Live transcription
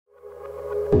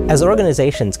As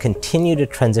organizations continue to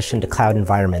transition to cloud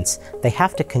environments, they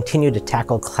have to continue to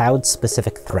tackle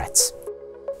cloud-specific threats.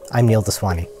 I'm Neil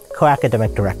Daswani,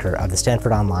 Co-Academic Director of the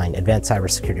Stanford Online Advanced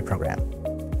Cybersecurity Program.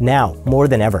 Now, more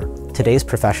than ever, today's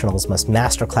professionals must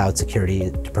master cloud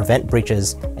security to prevent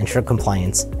breaches, ensure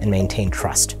compliance, and maintain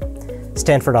trust.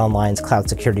 Stanford Online's Cloud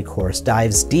Security course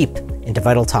dives deep into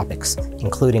vital topics,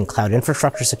 including cloud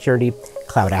infrastructure security,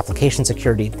 cloud application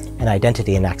security, and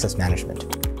identity and access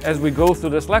management. As we go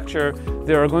through this lecture,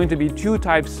 there are going to be two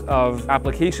types of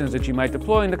applications that you might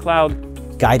deploy in the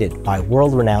cloud. Guided by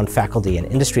world-renowned faculty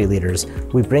and industry leaders,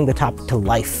 we bring the topic to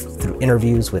life through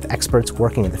interviews with experts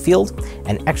working in the field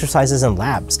and exercises and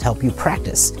labs to help you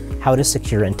practice how to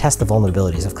secure and test the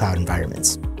vulnerabilities of cloud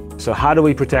environments. So how do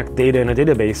we protect data in a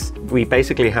database? We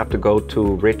basically have to go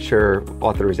to richer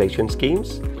authorization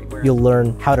schemes. You'll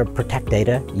learn how to protect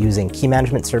data using key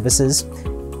management services,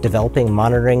 developing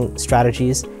monitoring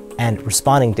strategies, and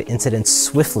responding to incidents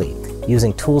swiftly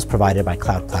using tools provided by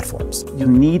cloud platforms. You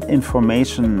need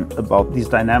information about these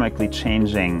dynamically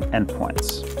changing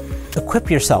endpoints.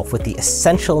 Equip yourself with the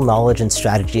essential knowledge and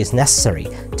strategies necessary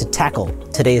to tackle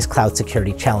today's cloud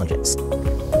security challenges.